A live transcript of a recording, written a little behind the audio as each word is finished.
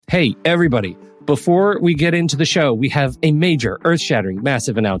Hey, everybody. Before we get into the show, we have a major, earth-shattering,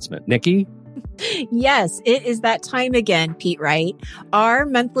 massive announcement. Nikki? Yes, it is that time again, Pete Wright. Our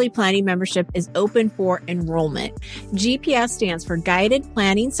monthly planning membership is open for enrollment. GPS stands for Guided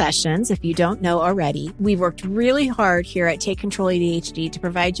Planning Sessions, if you don't know already. We've worked really hard here at Take Control ADHD to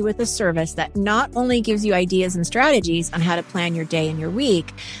provide you with a service that not only gives you ideas and strategies on how to plan your day and your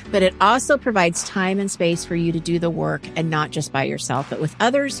week, but it also provides time and space for you to do the work, and not just by yourself, but with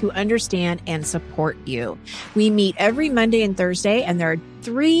others who understand and support you. We meet every Monday and Thursday, and there are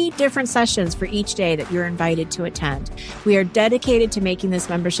 3 different sessions for each day that you're invited to attend. We are dedicated to making this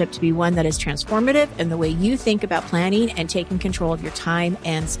membership to be one that is transformative in the way you think about planning and taking control of your time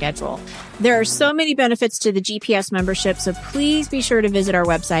and schedule. There are so many benefits to the GPS membership, so please be sure to visit our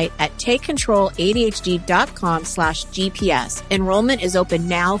website at takecontroladhd.com/GPS. Enrollment is open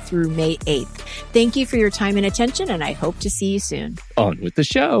now through May 8th. Thank you for your time and attention, and I hope to see you soon. On with the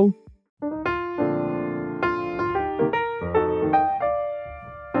show.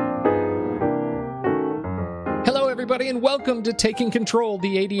 Everybody, and welcome to Taking Control,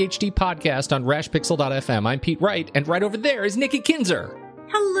 the ADHD podcast on rashpixel.fm. I'm Pete Wright, and right over there is Nikki Kinzer.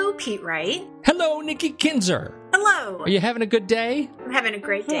 Hello, Pete Wright. Hello, Nikki Kinzer. Hello. Are you having a good day? I'm having a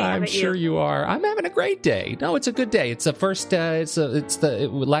great day. I'm sure you are. I'm having a great day. No, it's a good day. It's the first. It's the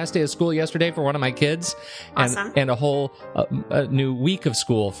last day of school yesterday for one of my kids, Awesome. and a whole new week of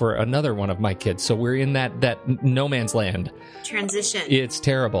school for another one of my kids. So we're in that no man's land. Transition. It's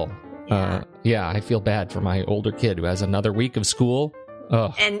terrible. Yeah, I feel bad for my older kid who has another week of school.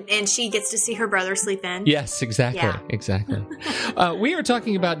 Oh. And she gets to see her brother sleep in. Yes, exactly. Yeah. Exactly. We are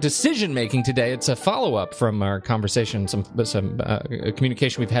talking about decision making today. It's a follow-up from our conversation, some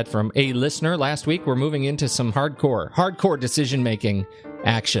communication we've had from a listener last week. We're moving into some hardcore decision making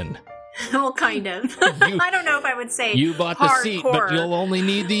action. Well, kind of. I don't know if I would say you bought the seat, but you'll only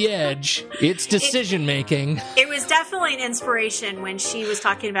need the edge. It's decision making. It was definitely an inspiration when she was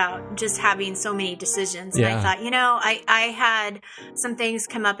talking about just having so many decisions. And I thought, I had some things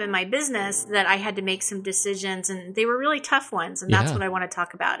come up in my business that I had to make some decisions, and they were really tough ones. And that's what I want to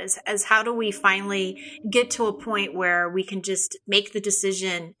talk about is how do we finally get to a point where we can just make the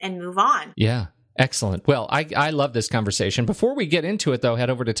decision and move on? Yeah. Excellent. Well, I love this conversation. Before we get into it, though, head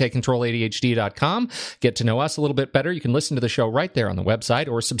over to takecontroladhd.com. Get to know us a little bit better. You can listen to the show right there on the website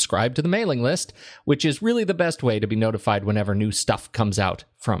or subscribe to the mailing list, which is really the best way to be notified whenever new stuff comes out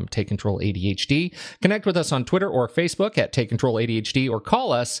from Take Control ADHD. Connect with us on Twitter or Facebook at Take Control ADHD, or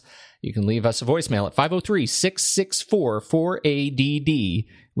call us. You can leave us a voicemail at 503-664-4ADD.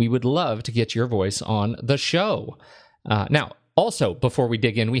 We would love to get your voice on the show. Now, also, before we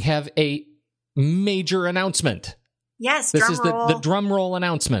dig in, we have a major announcement. Yes, this is the drum roll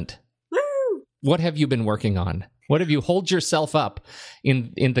announcement. Woo! What have you been working on? What have you holed yourself up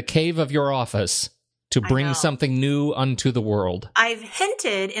in the cave of your office to bring something new unto the world? I've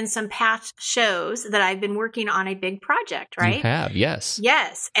hinted in some past shows that I've been working on a big project, right? You have, yes.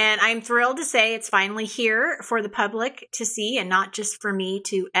 Yes, and I'm thrilled to say it's finally here for the public to see, and not just for me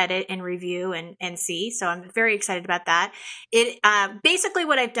to edit and review and see. So I'm very excited about that. It basically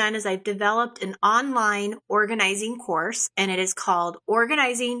what I've done is I've developed an online organizing course, and it is called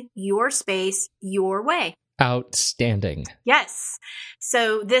Organizing Your Space Your Way. Outstanding. Yes.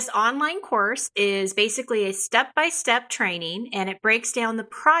 So this online course is basically a step-by-step training, and it breaks down the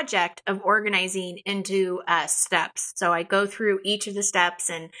project of organizing into steps. So I go through each of the steps,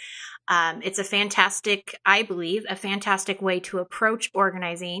 and it's I believe, a fantastic way to approach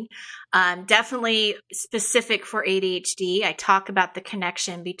organizing. Definitely specific for ADHD. I talk about the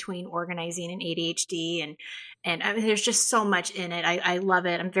connection between organizing and ADHD, and I mean, there's just so much in it. I love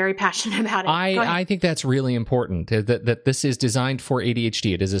it. I'm very passionate about it. I think that's really important, that this is designed for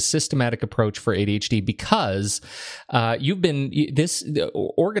ADHD. It is a systematic approach for ADHD because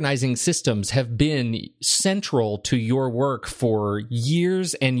organizing systems have been central to your work for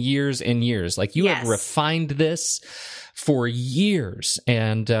years and years and years. Like you have refined this for years.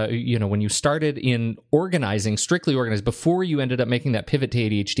 And, when you started in strictly organized, before you ended up making that pivot to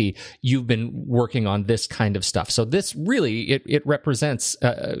ADHD, you've been working on this kind of stuff. So this really, it represents,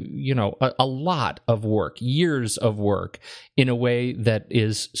 a lot of work, years of work in a way that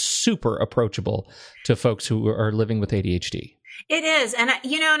is super approachable to folks who are living with ADHD. It is. And,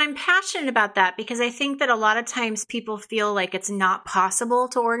 and I'm passionate about that because I think that a lot of times people feel like it's not possible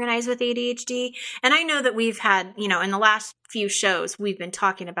to organize with ADHD. And I know that we've had, in the last few shows, we've been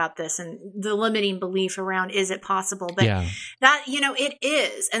talking about this and the limiting belief around, is it possible? But that, it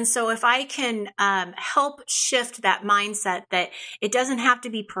is. And so if I can help shift that mindset that it doesn't have to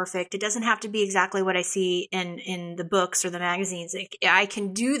be perfect, it doesn't have to be exactly what I see in the books or the magazines. I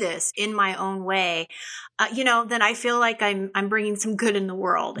can do this in my own way, then I feel like I'm bringing some good in the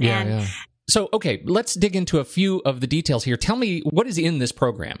world. So, okay, let's dig into a few of the details here. Tell me what is in this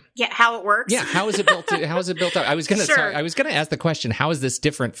program. Yeah, how it works. Yeah, how is it built? How is it built up? I was going to ask the question: how is this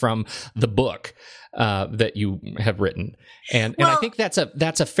different from the book that you have written? And I think that's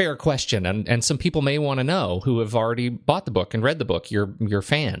a fair question, and some people may want to know who have already bought the book and read the book. Your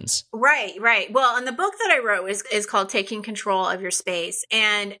fans, right? Well, and the book that I wrote is called "Taking Control of Your Space,"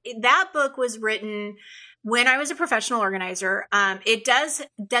 and that book was written when I was a professional organizer. It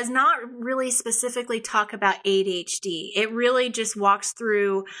does not really specifically talk about ADHD. It really just walks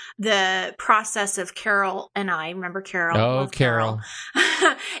through the process of Carol and I. Remember Carol? Oh, Carol.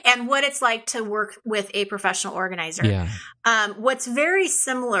 And what it's like to work with a professional organizer. Yeah. What's very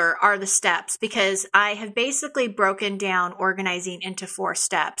similar are the steps, because I have basically broken down organizing into 4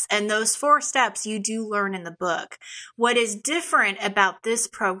 steps. And those 4 steps you do learn in the book. What is different about this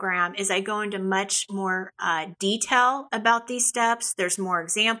program is I go into much more detail about these steps. There's more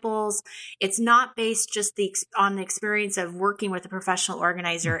examples. It's not based just on the experience of working with a professional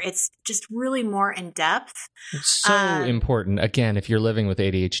organizer. It's just really more in depth. It's so important. Again, if you're living with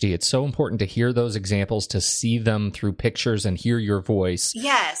ADHD, it's so important to hear those examples, to see them through pictures and hear your voice.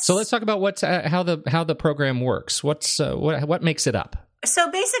 Yes. So let's talk about how the program works. What makes it up?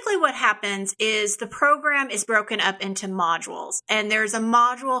 So basically what happens is the program is broken up into modules, and there's a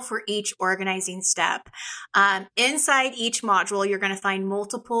module for each organizing step. Inside each module, you're going to find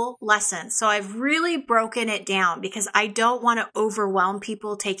multiple lessons. So I've really broken it down because I don't want to overwhelm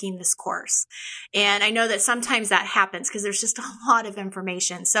people taking this course. And I know that sometimes that happens because there's just a lot of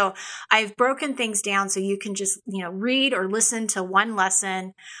information. So I've broken things down so you can just, read or listen to one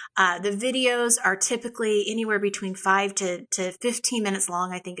lesson. The videos are typically anywhere between 5 to 15 minutes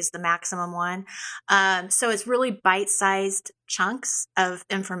long, I think is the maximum one. So it's really bite-sized chunks of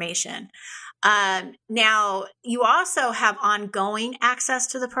information. Now, you also have ongoing access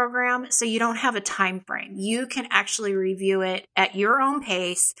to the program, so you don't have a time frame. You can actually review it at your own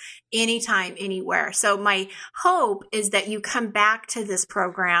pace, anytime, anywhere. So my hope is that you come back to this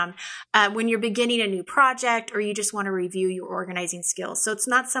program when you're beginning a new project, or you just want to review your organizing skills. So it's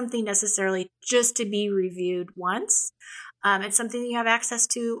not something necessarily just to be reviewed once. It's something that you have access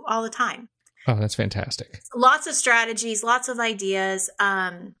to all the time. Oh, that's fantastic. Lots of strategies, lots of ideas.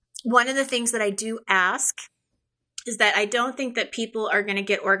 One of the things that I do ask is that I don't think that people are going to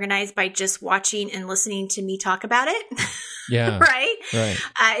get organized by just watching and listening to me talk about it. Yeah. Right? Right.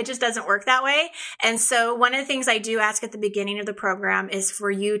 It just doesn't work that way. And so one of the things I do ask at the beginning of the program is for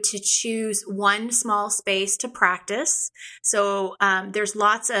you to choose one small space to practice. So there's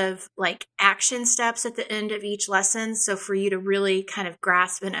lots of action steps at the end of each lesson. So for you to really kind of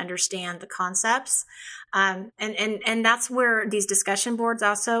grasp and understand the concepts. And that's where these discussion boards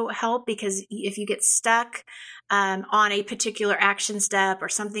also help, because if you get stuck on a particular action step or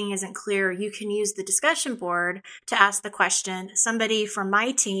something isn't clear, you can use the discussion board to ask the question. Somebody from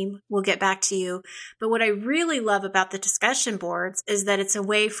my team will get back to you. But what I really love about the discussion boards is that it's a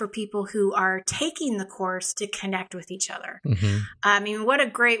way for people who are taking the course to connect with each other. Mm-hmm. I mean, what a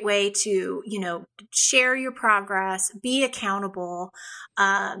great way to, share your progress, be accountable,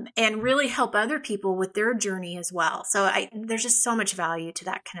 and really help other people with their journey as well. So there's just so much value to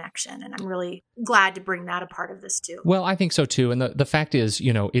that connection. And I'm really glad to bring that a part of this too. Well, I think so too. And the fact is,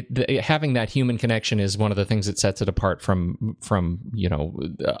 having that human connection is one of the things that sets it apart from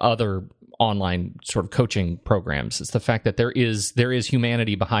other online sort of coaching programs. It's the fact that there is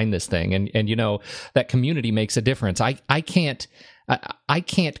humanity behind this thing, and that community makes a difference. I can't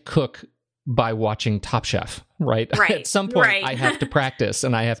cook by watching Top Chef, right? At some point, I have to practice,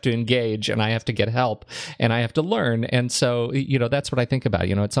 and I have to engage, and I have to get help, and I have to learn. And so, that's what I think about.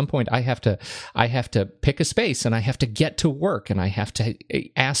 At some point, I have to pick a space, and I have to get to work, and I have to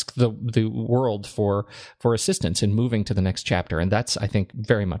ask the world for assistance in moving to the next chapter. And that's, I think,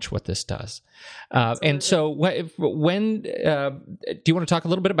 very much what this does. And so, when do you want to talk a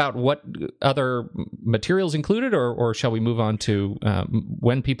little bit about what other materials included, or shall we move on to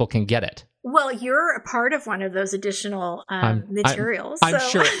when people can get it? Well, you're a part of one of those additional materials.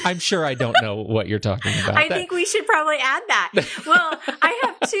 I'm sure I don't know what you're talking about. I think we should probably add that. Well, I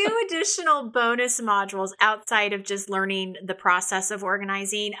have 2 additional bonus modules outside of just learning the process of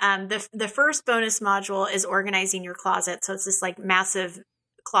organizing. The first bonus module is organizing your closet. So it's this massive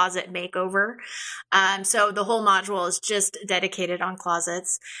closet makeover. So the whole module is just dedicated on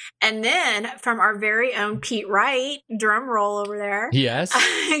closets. And then from our very own Pete Wright, drum roll over there. Yes.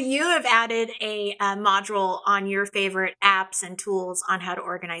 You have added a module on your favorite apps and tools on how to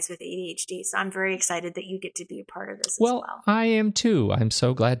organize with ADHD. So I'm very excited that you get to be a part of this as well. I am too. I'm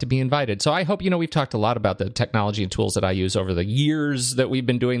so glad to be invited. So I hope, we've talked a lot about the technology and tools that I use over the years that we've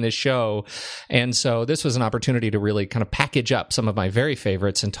been doing this show. And so this was an opportunity to really kind of package up some of my very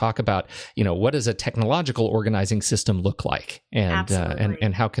favorites and talk about, what does a technological organizing system look like? And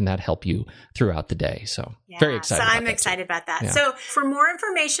how can that help you throughout the day? So very excited. So I'm excited about that. Yeah. So for more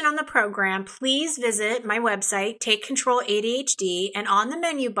information on the program, please visit my website, Take Control ADHD. And on the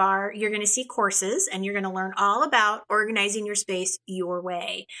menu bar, you're going to see courses and you're going to learn all about organizing your space your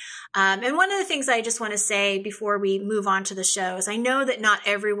way. And one of the things I just want to say before we move on to the show is I know that not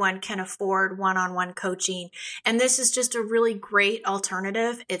everyone can afford one-on-one coaching. And this is just a really great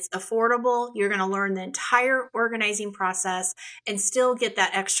alternative. It's affordable. You're going to learn the entire organizing process and still get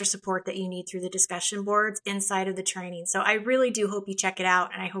that extra support that you need through the discussion boards inside of the training. So I really do hope you check it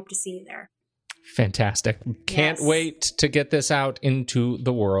out, and I hope to see you there. Fantastic. Can't wait to get this out into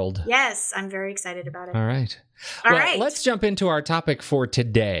the world. Yes, I'm very excited about it. All right. All right. Let's jump into our topic for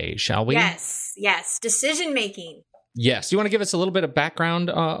today, shall we? Yes. Decision making. Yes. You want to give us a little bit of background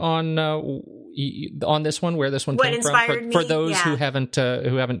on this one, where this one came from, for those who haven't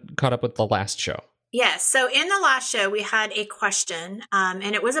caught up with the last show? Yes. So in the last show, we had a question, and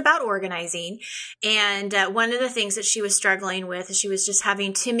it was about organizing. And one of the things that she was struggling with is she was just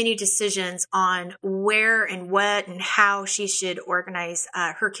having too many decisions on where and what and how she should organize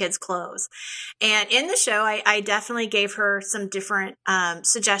her kids' clothes. And in the show, I definitely gave her some different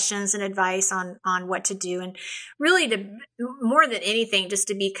suggestions and advice on what to do. And really, more than anything, just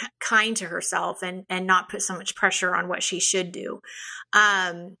to be kind to herself and not put so much pressure on what she should do.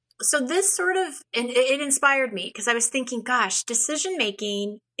 So this it inspired me because I was thinking, gosh, decision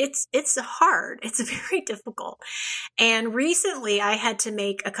making, it's hard. It's very difficult. And recently I had to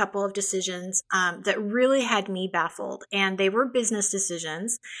make a couple of decisions that really had me baffled, and they were business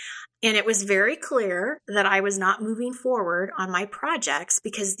decisions. And it was very clear that I was not moving forward on my projects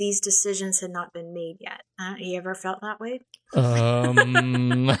because these decisions had not been made yet. You ever felt that way?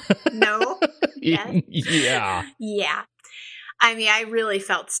 No? Yeah. Yeah. I mean, I really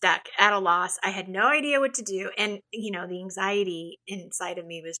felt stuck, at a loss. I had no idea what to do. And, the anxiety inside of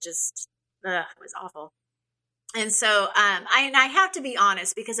me was just, it was awful. And so I have to be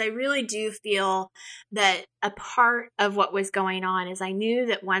honest, because I really do feel that a part of what was going on is I knew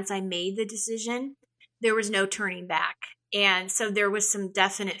that once I made the decision, there was no turning back. And so there was some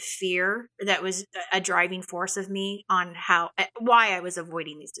definite fear that was a driving force of me on why I was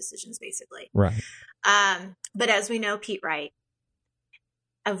avoiding these decisions, basically. Right. But as we know, Pete Wright,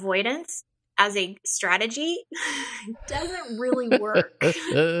 avoidance as a strategy doesn't really work.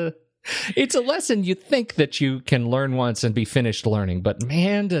 It's a lesson you think that you can learn once and be finished learning, but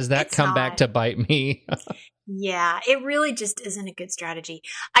man, does that come back to bite me. Yeah, it really just isn't a good strategy.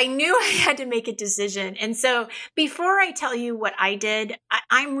 I knew I had to make a decision. And so before I tell you what I did,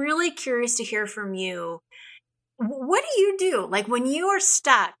 I'm really curious to hear from you. What do you do? Like when you are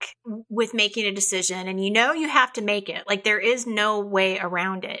stuck with making a decision and you have to make it, like there is no way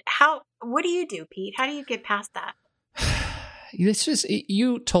around it. What do you do, Pete? How do you get past that?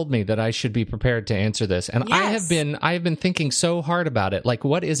 You told me that I should be prepared to answer this. And yes. I have been thinking so hard about it. Like,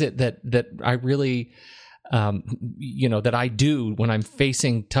 what is it that I really, that I do when I'm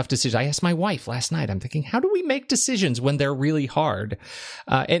facing tough decisions? I asked my wife last night, I'm thinking, how do we make decisions when they're really hard?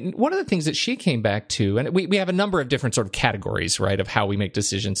 And one of the things that she came back to, and we have a number of different sort of categories, right, of how we make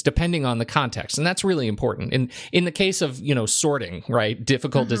decisions depending on the context. And that's really important. In the case of, sorting, right,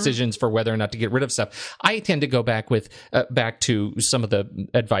 difficult decisions for whether or not to get rid of stuff, I tend to go back to some of the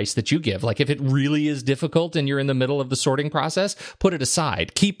advice that you give. Like if it really is difficult and you're in the middle of the sorting process, put it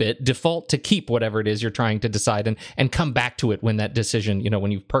aside, keep it, default to keep whatever it is you're trying to decide and come back to it when that decision,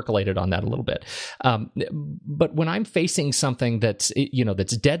 when you've percolated on that a little bit. But when I'm facing something that's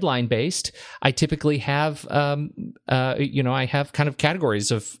deadline based, I typically have, I have kind of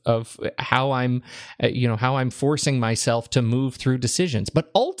categories of how I'm forcing myself to move through decisions. But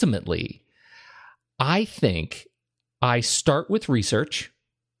ultimately, I think I start with research.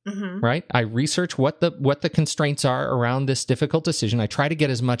 Right? I research what the constraints are around this difficult decision. I try to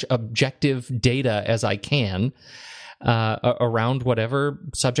get as much objective data as I can around whatever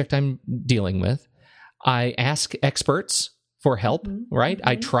subject I'm dealing with. I ask experts for help, right?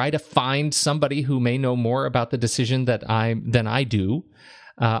 I try to find somebody who may know more about the decision than I do.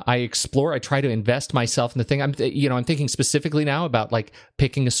 I explore. I try to invest myself in the thing. I'm thinking specifically now about like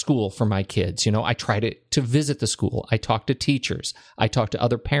picking a school for my kids. I try to visit the school. I talk to teachers. I talk to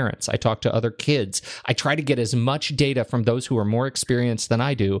other parents. I talk to other kids. I try to get as much data from those who are more experienced than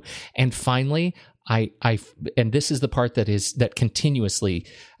I do. And finally, and this is the part that continuously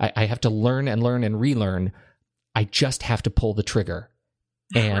I have to learn and learn and relearn. I just have to pull the trigger.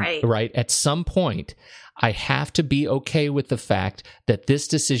 And right at some point, I have to be okay with the fact that this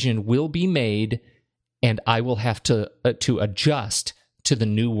decision will be made, and I will have to adjust to the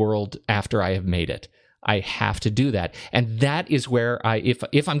new world after I have made it. I have to do that. And that is where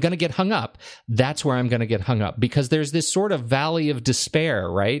if I'm going to get hung up, that's where I'm going to get hung up, because there's this sort of valley of despair,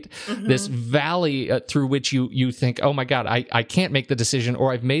 right? Mm-hmm. This valley through which you think, oh my God, I can't make the decision,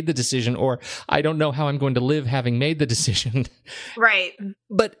 or I've made the decision, or I don't know how I'm going to live having made the decision. Right.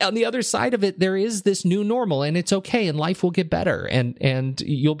 But on the other side of it, there is this new normal, and it's okay, and life will get better, and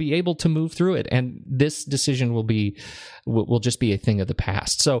you'll be able to move through it. And this decision will just be a thing of the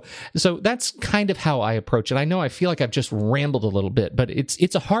past. So that's kind of how I approach it. I know I feel like I've just rambled a little bit, but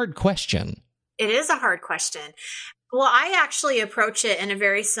it's a hard question. It is a hard question. Well, I actually approach it in a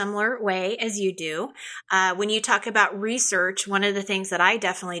very similar way as you do. When you talk about research, one of the things that I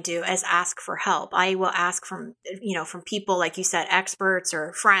definitely do is ask for help. I will ask from people, like you said, experts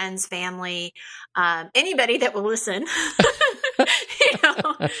or friends, family, anybody that will listen.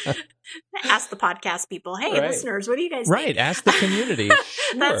 Ask the podcast people, hey, listeners, what do you guys think? Right, ask the community.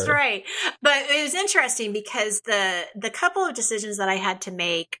 Sure. That's right. But it was interesting because the couple of decisions that I had to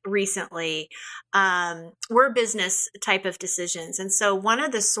make recently were business type of decisions. And so one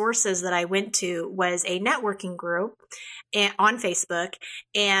of the sources that I went to was a networking group on Facebook,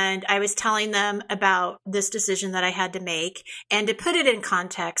 and I was telling them about this decision that I had to make. And to put it in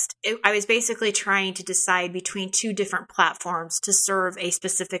context, I was basically trying to decide between two different platforms to serve a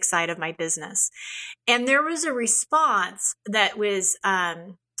specific side of my business. And there was a response that was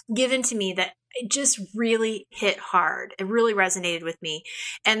given to me that it just really hit hard. It really resonated with me.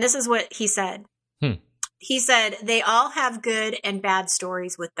 And this is what he said. He said, they all have good and bad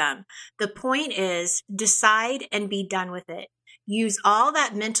stories with them. The point is, decide and be done with it. Use all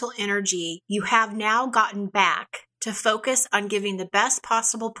that mental energy you have now gotten back to focus on giving the best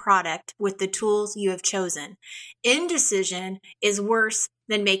possible product with the tools you have chosen. Indecision is worse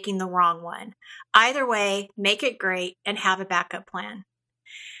than making the wrong one. Either way, make it great and have a backup plan.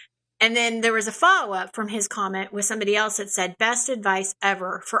 And then there was a follow-up from his comment with somebody else that said, best advice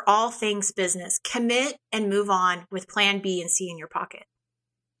ever for all things business. Commit and move on with plan B and C in your pocket.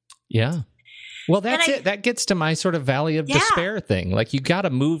 Yeah. Well, that's it. That gets to my sort of valley of despair thing. Like, you got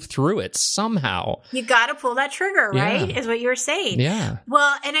to move through it somehow. You got to pull that trigger, right? Is what you were saying. Yeah.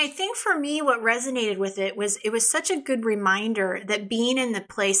 Well, and I think for me, what resonated with it was such a good reminder that being in the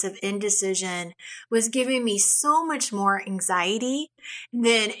place of indecision was giving me so much more anxiety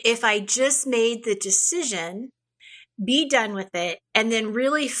than if I just made the decision, be done with it, and then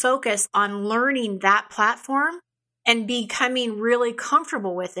really focus on learning that platform and becoming really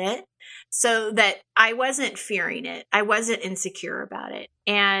comfortable with it, so that I wasn't fearing it. I wasn't insecure about it.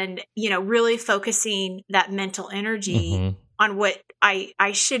 And, really focusing that mental energy on what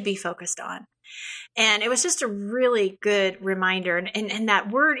I should be focused on. And it was just a really good reminder. And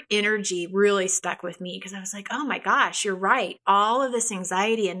that word energy really stuck with me, because I was like, oh my gosh, you're right. All of this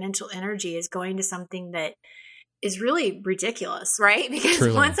anxiety and mental energy is going to something that is really ridiculous, right? Because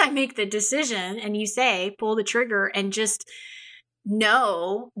Truly. Once I make the decision and you say, pull the trigger and just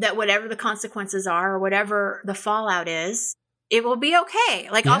know that whatever the consequences are or whatever the fallout is, it will be okay.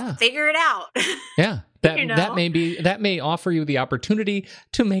 Like, I'll figure it out. Yeah. That may offer you the opportunity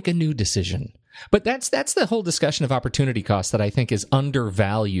to make a new decision. But that's the whole discussion of opportunity cost that I think is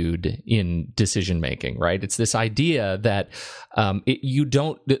undervalued in decision making, right? It's this idea that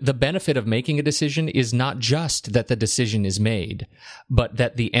the benefit of making a decision is not just that the decision is made, but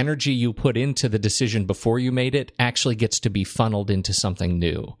that the energy you put into the decision before you made it actually gets to be funneled into something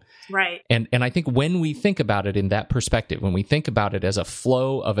new. Right. And I think when we think about it in that perspective, when we think about it as a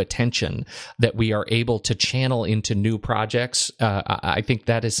flow of attention that we are able to channel into new projects, I think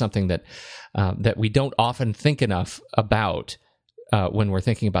that is something that we don't often think enough about when we're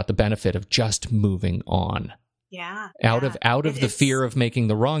thinking about the benefit of just moving on. Yeah. Out of the fear of making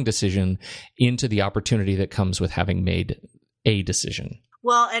the wrong decision into the opportunity that comes with having made a decision.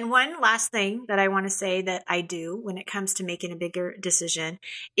 Well, and one last thing that I want to say that I do when it comes to making a bigger decision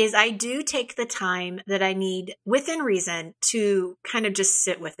is I do take the time that I need within reason to kind of just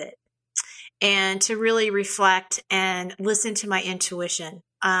sit with it and to really reflect and listen to my intuition.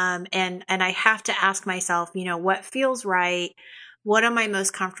 And I have to ask myself, what feels right? What am I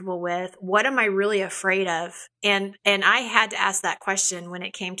most comfortable with? What am I really afraid of? And I had to ask that question when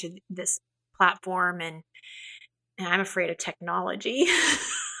it came to this platform, and I'm afraid of technology.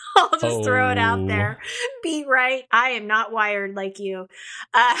 I'll just throw it out there. Be right. I am not wired like you.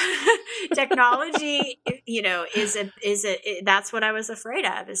 Technology, that's what I was afraid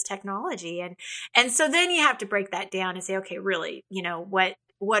of, is technology. And so then you have to break that down and say, okay, really,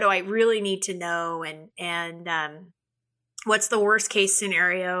 what do I really need to know? And what's the worst case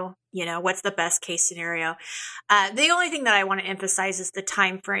scenario? What's the best case scenario? The only thing that I want to emphasize is the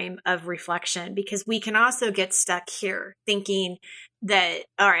time frame of reflection, because we can also get stuck here thinking that,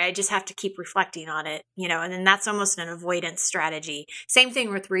 all right, I just have to keep reflecting on it, and then that's almost an avoidance strategy. Same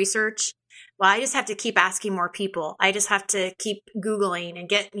thing with research. Well, I just have to keep asking more people. I just have to keep Googling and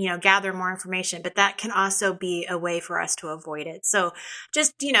gather more information. But that can also be a way for us to avoid it. So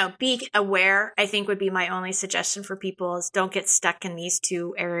just, be aware, I think, would be my only suggestion for people, is don't get stuck in these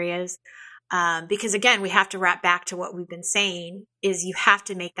two areas. Because again, we have to wrap back to what we've been saying, is you have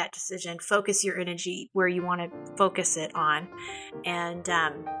to make that decision, focus your energy where you want to focus it on. And,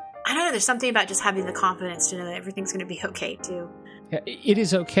 I don't know, there's something about just having the confidence to know that everything's going to be okay too. It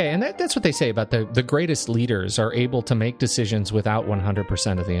is okay. And that's what they say about the greatest leaders are able to make decisions without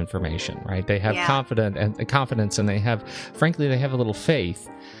 100% of the information, right? They have confidence, and they have a little faith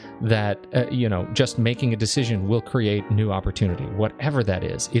that, just making a decision will create new opportunity, whatever that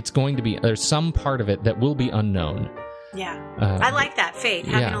is. It's going to be, there's some part of it that will be unknown. Yeah. I like that faith,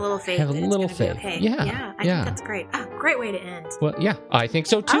 having a little faith. Have a little faith. Okay. Yeah. I think that's great. Oh, great way to end. Well, yeah, I think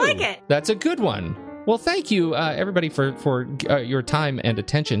so too. I like it. That's a good one. Well, thank you, everybody, for your time and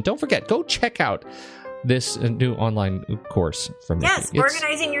attention. Don't forget, go check out this new online course from Nikki. Yes,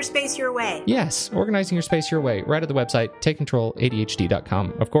 Organizing Your Space Your Way. Yes, Organizing Your Space Your Way. Right at the website,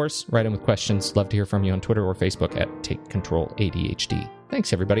 TakeControlADHD.com. Of course, write in with questions. Love to hear from you on Twitter or Facebook at TakeControlADHD.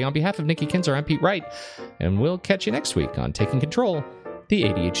 Thanks, everybody. On behalf of Nikki Kinzer, I'm Pete Wright, and we'll catch you next week on Taking Control, the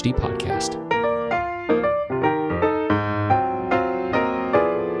ADHD podcast.